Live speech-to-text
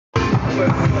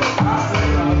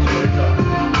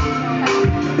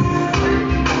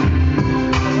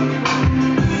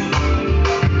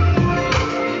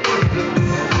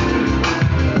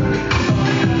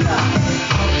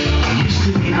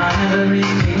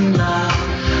Everything love,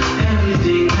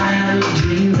 everything I ever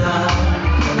dreamed of,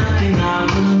 nothing I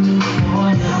wouldn't do for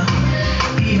ya.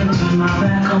 Even turn my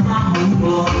back on my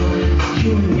homeboy.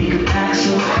 You and me could act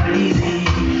so crazy.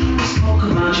 We spoke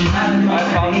about you having On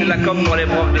fera aussi de la com pour les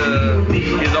profs de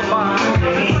Kizomba.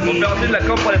 On fait aussi de la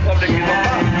com pour les profs de Kizomba.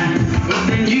 But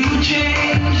then you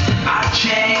changed, I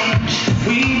changed.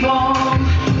 We both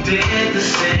did the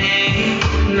same.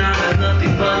 Now there's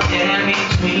nothing but air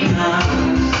between us.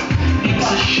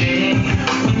 It's a shame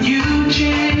when you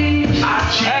change. I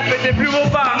change. Fais tes plus beaux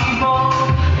pas.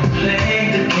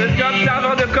 C'est comme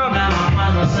serveur de com. Now I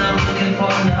find myself looking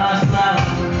for lost love.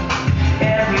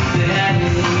 Everything.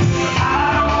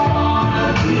 I don't wanna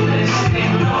do this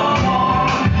thing no more.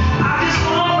 I just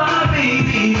want my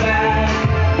baby back.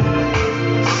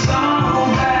 So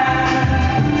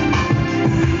bad.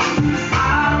 I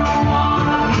don't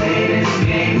wanna play this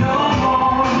game no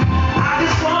more. I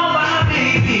just want my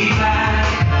baby back.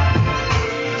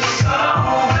 So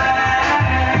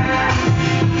bad.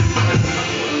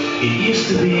 It used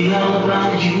to be all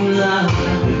about you, love.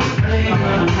 Playing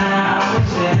how I was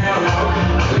there.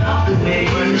 I love the way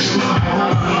you used to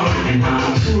hold me. And now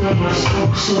the two of us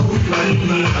spoke so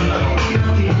freely.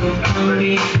 Nothing could come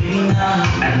between us.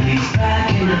 At least back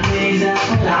in the days, that's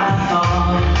what I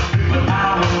thought. But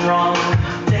I was wrong,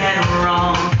 dead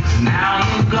wrong. 'Cause now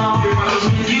you're gone. 'Cause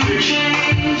when you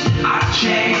changed, I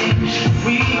changed.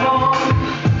 We both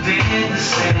did the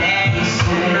same.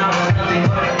 Now there's nothing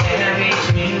but air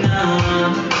between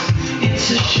us. It's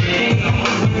a shame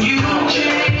when you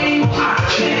change, I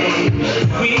change.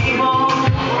 We won't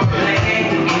play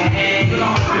the game.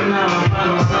 Now I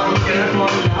find myself looking for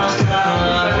lost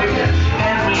love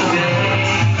every day.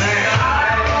 I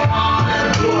don't wanna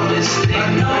do this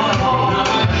thing no more.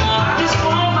 I just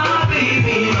want my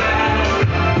baby back.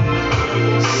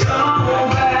 So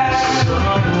bad, so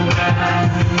bad.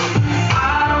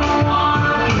 I don't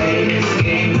wanna play this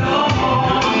game no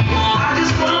more. I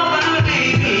just want my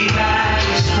baby back.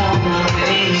 Just want my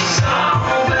baby so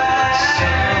bad,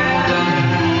 so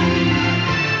bad.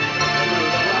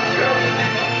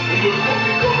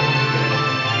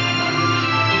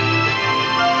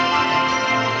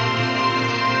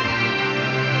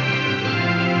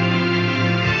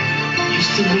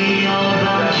 Used to be all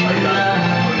about you, love.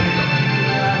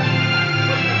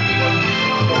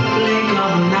 Blink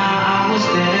of an eye, I was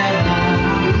there.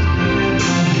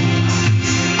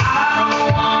 I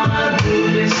don't wanna do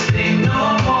this thing no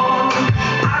more.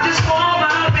 I just want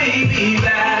my baby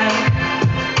back.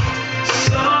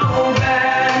 So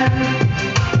bad.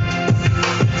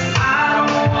 I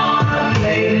don't wanna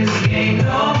play this game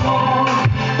no more.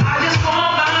 I just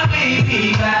want my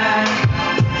baby back.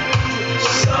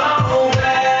 So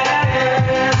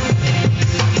bad.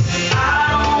 I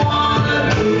don't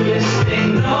wanna do this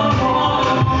thing no more.